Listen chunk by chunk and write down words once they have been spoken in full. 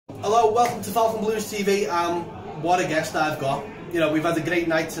Hello, welcome to Falcon Blues TV. What a guest I've got. You know, we've had a great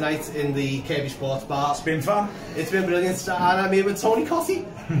night tonight in the Kirby Sports Bar. It's been fun. It's been brilliant, and I'm here with Tony Cottee.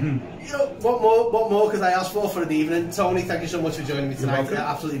 You know, what more could I ask for an evening? Tony, thank you so much for joining me tonight.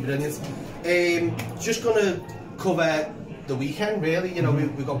 Yeah, absolutely brilliant. Just going to cover the weekend, really. You know,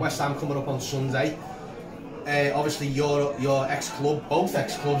 we've got West Ham coming up on Sunday. Obviously, your ex-club, both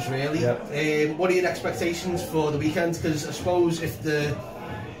ex-clubs, really. Yep. What are your expectations for the weekend? Because I suppose if the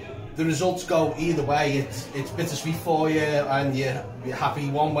results go either way, it's bittersweet for you, and you're happy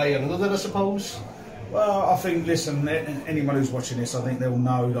one way or another, I suppose. Well, I think, listen, anyone who's watching this, I think they'll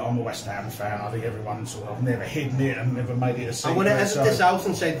know that I'm a West Ham fan. I think everyone's sort of never hidden it and never made it a secret. I'm going to edit this out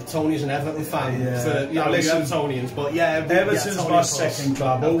and say that Tony's an Everton fan. Yeah. For, you know, listen, Evertonians, but yeah, Everton's yeah, my second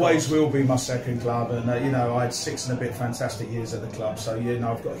club. Always will be my second club, and you know, I had 6 and a bit fantastic years at the club, so you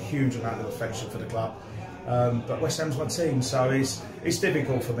know, I've got a huge amount of affection for the club. But West Ham's my team, so it's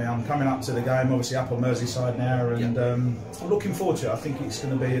difficult for me. I'm coming up to the game, obviously up on Merseyside now, and I'm looking forward to it. I think it's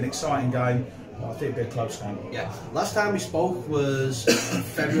going to be an exciting game. I think it'll be a close game. Yeah. Last time we spoke was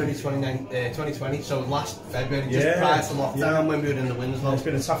February 2020, so last February, just prior to lockdown, when we were in the Winslow. It's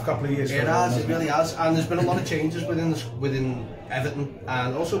been a tough couple of years. It has, it really has, and there's been a lot of changes within Everton,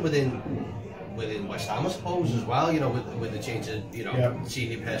 and also within West Ham, I suppose, as well. You know, with the change of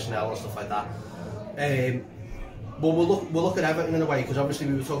senior personnel and stuff like that. Well, we'll look at Everton in a way, because obviously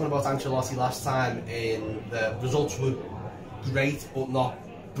we were talking about Ancelotti last time, and the results were great but not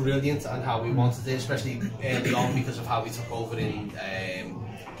brilliant, and how we wanted it, especially early on, because of how we took over he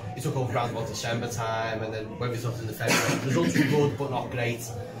took over around about December time, and then when we took in the February, results were good but not great.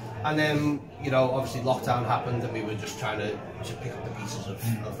 And then, you know, obviously lockdown happened, and we were just trying to pick up the pieces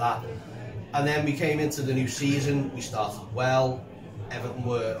of that. And then we came into the new season, we started well, Everton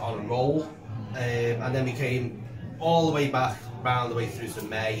were on a roll, and then we came all the way back round the way through to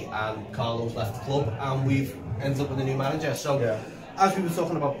May, and Carlos left the club, and we've ended up with a new manager. So as we were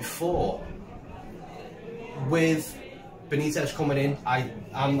talking about before, with Benitez coming in,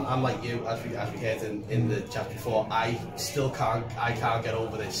 I'm like you, as we heard in the chat before, I can't get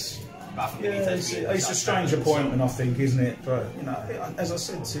over this. It's a strange appointment, I think, isn't it? But you know, as I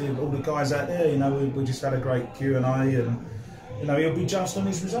said to all the guys out there, you know, we just had a great Q&A, and you know, he'll be judged on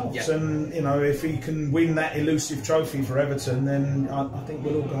his results. And you know, if he can win that elusive trophy for Everton, then I think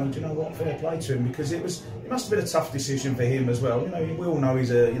we'll all go, do you know what, fair play to him, because it must have been a tough decision for him as well. You know, we all know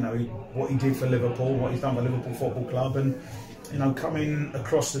what he did for Liverpool, what he's done for Liverpool Football Club, and you know, coming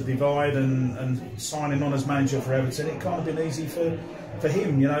across the divide and signing on as manager for Everton, it can't have been easy for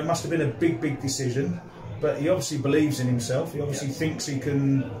him. You know, it must have been a big decision, but he obviously believes in himself. He obviously thinks he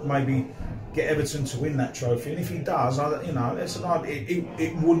can maybe get Everton to win that trophy, and if he does, you know,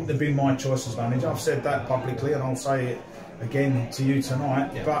 it wouldn't have been my choice as manager. I've said that publicly, and I'll say it again to you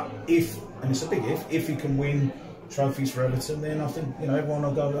tonight. But if, and it's a big if he can win trophies for Everton, then I think, you know, everyone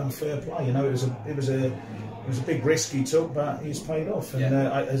will go on fair play. You know, it was a big risk he took, but he's paid off, and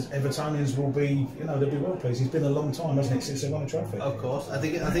as Evertonians will be, you know, they'll be well pleased. It's been a long time, hasn't it, since they won a trophy? Of course, I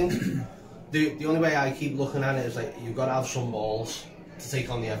think the only way I keep looking at it is, like, you've got to have some balls to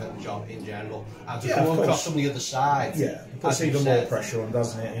take on the Everton job in general, and to come across from the other side. Yeah, it puts even more pressure on,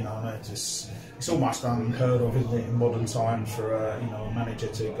 doesn't it? You know, and it's almost unheard of, isn't it, in modern times for you know, a manager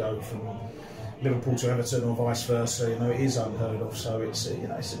to go from Liverpool to Everton or vice versa. You know, it is unheard of. So it's you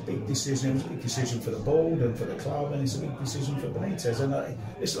know, it's a big decision. It was a big decision for the board and for the club, and it's a big decision for Benitez. And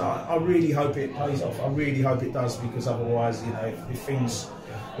I really hope it pays off. I really hope it does, because otherwise, you know, if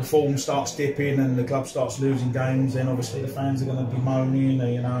the form starts dipping and the club starts losing games, then obviously the fans are going to be moaning,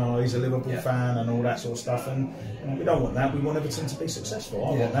 you know, he's a Liverpool fan and all that sort of stuff, and you know, we don't want that. We want Everton to be successful.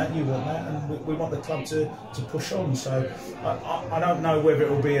 I want that, you want that, and we want the club to push on. So I don't know whether it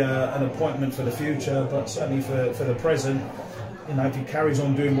will be an appointment for the future, but certainly for the present, you know, if he carries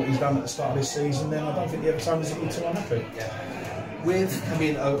on doing what he's done at the start of this season, then I don't think the Evertonians will be too unhappy. I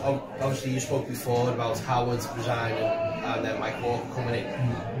mean, obviously you spoke before about Howard resigning and then Mike Walker coming in.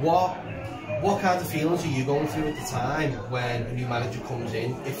 What kind of feelings are you going through at the time when a new manager comes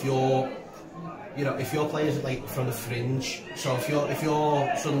in? If your players are like from the fringe, so if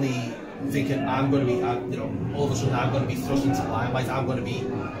you're suddenly thinking, I'm going to be, you know, all of a sudden I'm going to be thrust into the limelight, I'm going to be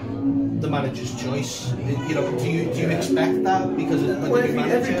the manager's choice. You know, do you expect that because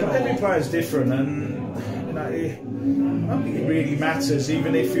every player's different, and you know, I don't think it really matters.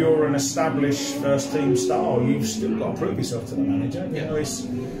 Even if you're an established first team star, you've still got to prove yourself to the manager. You know, it's,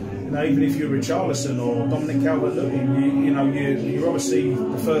 you know, even if you're Richarlison or Dominic Calvert-Lewin, you know, you're obviously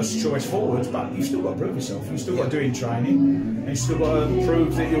the first choice forwards, but you've still got to prove yourself. You've still got to do in training, and you've still got to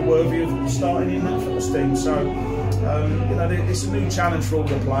prove that you're worthy of starting in that first team. So You know, it's a new challenge for all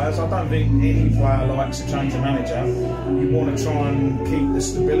the players. I don't think any player likes to change a manager. You want to try and keep the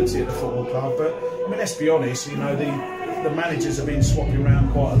stability at the football club. But I mean, let's be honest. You know, the managers have been swapping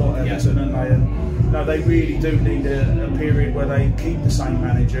around quite a lot at Everton, haven't they? And you know, they really do need a period where they keep the same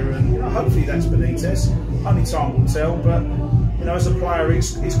manager. And you know, hopefully that's Benitez. Only time will tell. But you know, as a player,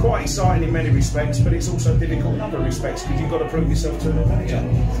 it's quite exciting in many respects, but it's also difficult in other respects because you've got to prove yourself to a new manager.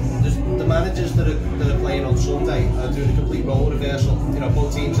 The managers that are playing on Sunday are doing a complete role reversal. You know,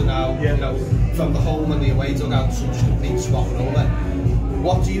 both teams are now, you know, from the home and the away dugout, so just complete swapping over.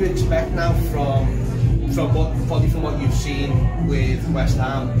 What do you expect now from what you've seen with West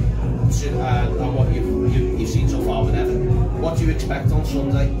Ham and what you've seen so far with Everton? What do you expect on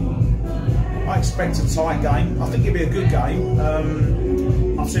Sunday? I expect a tight game. I think it'll be a good game.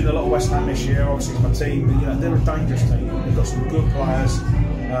 I've seen a lot of West Ham this year. Obviously, it's my team, but you know they're a dangerous team. They've got some good players.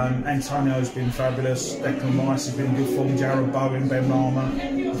 Antonio's been fabulous. Declan Rice has been in good form. Jarrod Bowen, Ben Rama.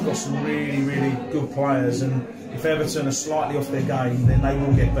 They've got some really, really good players. And if Everton are slightly off their game, then they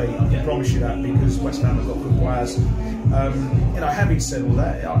will get beat. I can promise you that because West Ham have got good players. You know, having said all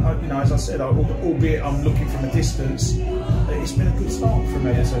that, you know, as I said, albeit I'm looking from a distance, it's been a good start from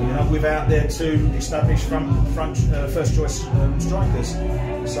Everton. You know, without their two established first choice strikers.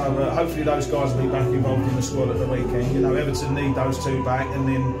 So hopefully those guys will be back involved in the squad at the weekend. You know, Everton need those two back, and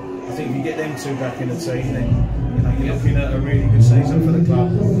then I think if you get them two back in the team, then you know you're looking at a really good season for the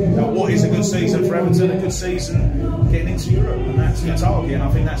club. Now, what is a good season for Everton? A good season getting into Europe, and that's the target. And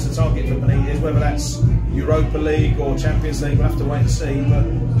I think that's the target for Benitez. Whether that's Europa League or Champions League, we'll have to wait and see. But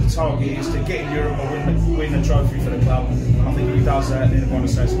the target is to get in Europe or win a trophy for the club. And I think if he does that, then everyone will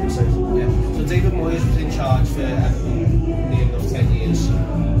say it's a good season. Yeah. So David Moyes was in charge for Everton nearly enough 10 years.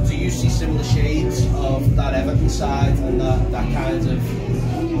 Do you see similar shades of that Everton side and that kind of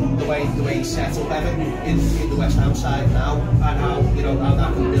the way he set up Everton in the West Ham side now, and how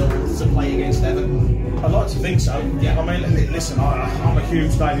that can build to play against Everton? I'd like to think so. Yeah. I mean, listen, I'm a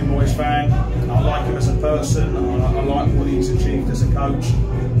huge David Moyes fan. I like him as a person. I like what he's achieved as a coach.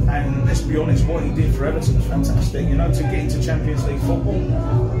 And let's be honest, what he did for Everton was fantastic. You know, to get into Champions League football,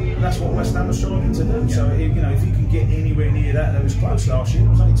 that's what West Ham was striving to do. Yeah. So, you know, if you can get anywhere near that, it was close last year. It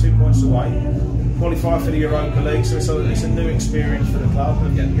was only 2 points away. Qualified for the Europa League, so it's a new experience for the club.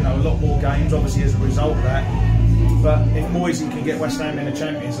 And you know, a lot more games, obviously, as a result of that. But if Moyes can get West Ham in the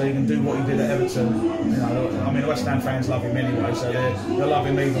Champions League and do what he did at Everton, you know, I mean, West Ham fans love him anyway, so they'll love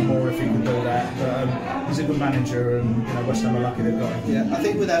him even more if he can do that. But he's a good manager, and you know, West Ham are lucky they've got him. Yeah, I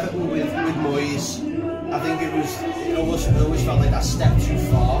think with Everton, with Moyes, I think it always felt like that step too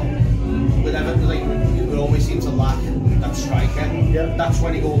far. With Everton, like it would always seem to lack that striker. Yeah. That's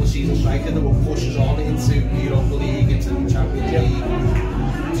when he got the season striker that will push us on into the Europa League, into the Champions League.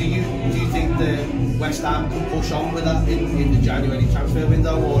 Do you think the West Ham can push on with that in the January transfer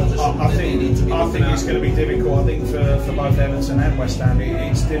window, or is it something that they need to be looking at? I think it's going to be difficult. I think for both Everton and West Ham,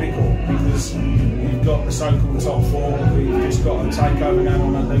 it's difficult because you've got the so-called top four. We've just got a takeover going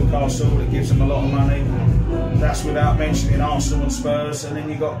on at Newcastle that gives them a lot of money. That's without mentioning Arsenal and Spurs, and then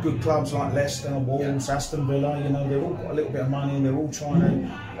you've got good clubs like Leicester, Wolves, Aston Villa. You know, they've all got a little bit of money, and they're all trying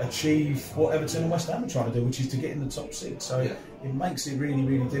to achieve what Everton and West Ham are trying to do, which is to get in the top six. So it makes it really,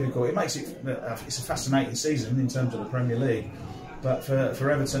 really difficult. It makes it's a fascinating season in terms of the Premier League. But for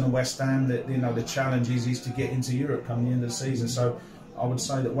Everton and West Ham, the challenge is to get into Europe come the end of the season. So I would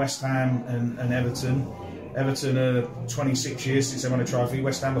say that West Ham and Everton are 26 years since they won a trophy.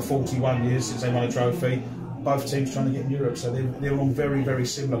 West Ham are 41 years since they won a trophy. Both teams trying to get in Europe, so they're on very, very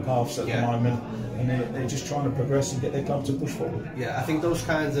similar paths at the moment, and they're just trying to progress and get their club to push forward. Yeah, I think those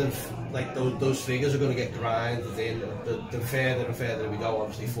kinds of those figures are going to get grinded in. The further and further we go,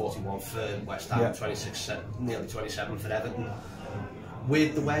 obviously 41 for West Ham, 26, nearly 27 for Everton.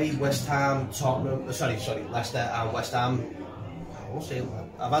 With the way Leicester and West Ham.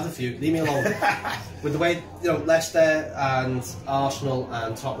 I've had a few, leave me alone. With the way Leicester and Arsenal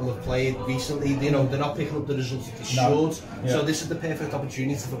and Tottenham have played recently, they're not picking up the results that they should. Yeah. So this is the perfect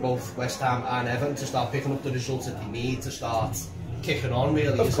opportunity for both West Ham and Everton to start picking up the results that they need to start kicking on,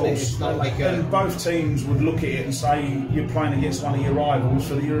 really. Of course. It's not like and both teams would look at it and say you're playing against one of your rivals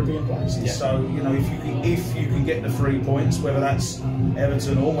for the European places. Yeah. So if you can get the 3 points, whether that's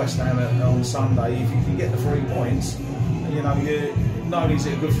Everton or West Ham on Sunday, if you can get the 3 points, not only is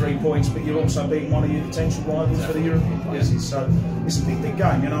it a good 3 points, but you're also beating one of your potential rivals for the European places. So it's a big game.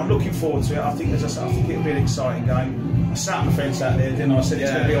 I'm looking forward to it. I think, as I said, it'll be an exciting game. I sat on the fence out there, didn't I? I said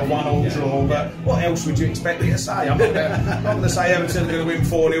it's going to be a 1-1 draw, but what else would you expect me to say? I'm not going to say Everton are going to win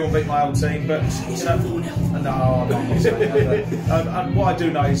 4-0 and beat my old team, but you know, no, I'm not saying that. But, what I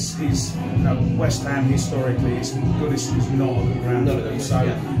do know is you know, West Ham historically, it's Goodison is not a good ground for them, so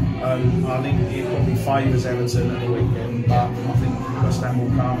I think it probably favours Everton at the weekend, but I think West Ham will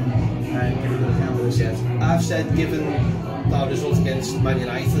come and give it a good account of this. I've said, given our results against Man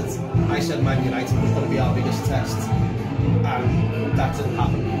United, I said Man United was going to be our biggest test, and that didn't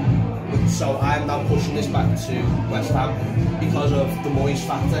happen. So I'm now pushing this back to West Ham because of the Moyes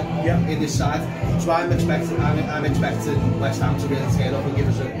factor in this side. So I'm expecting West Ham to really turn up and give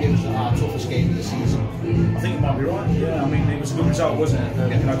us our toughest game of the season. I think you might be right. Yeah, I mean it was a good result, wasn't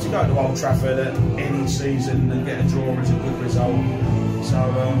it? You know, to go to Old Trafford at any season and get a draw is a good result. So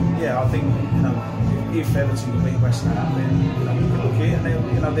yeah, I think you know, if Everton can beat West Ham, then you know, we can look here.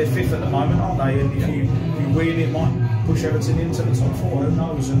 And you know, they're fifth at the moment, aren't they? And if you win, it might push Everton into the top 4. Who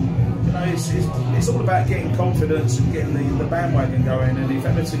knows? And you know, it's all about getting confidence and getting the bandwagon going. And if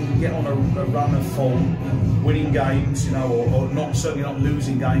Everton can get on a run of form, winning games, you know, or not, certainly not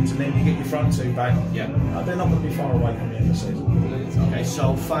losing games, and then you get your front two back, they're not going to be far away from the end of the season. Okay,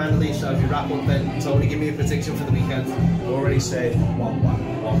 so finally, so if you wrap up then, Tony, give me a prediction for the weekend. Already said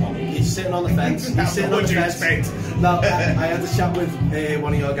 1-1. He's sitting on the fence. He's sitting on the fence. No, I had a chat with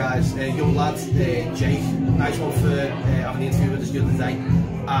one of your guys, young lad, Jake. Nice one for having an interview with us the other day.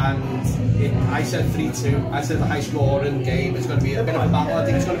 And I said 3-2. I said the high scoring game is going to be a bit of a battle. I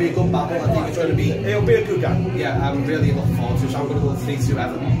think it's going to be a good battle. I think it's going to be. It'll be a good game. Yeah, I'm really looking forward to it. So I'm going to go 3-2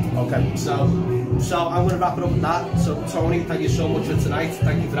 Everton. Okay. So I'm going to wrap it up with that. So Tony, thank you so much for tonight.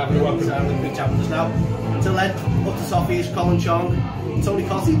 Thank you for having a big chat with us now. Till then, up to Sophie's, Colin Chong, Tony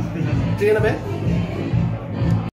Cottee. See you in a bit.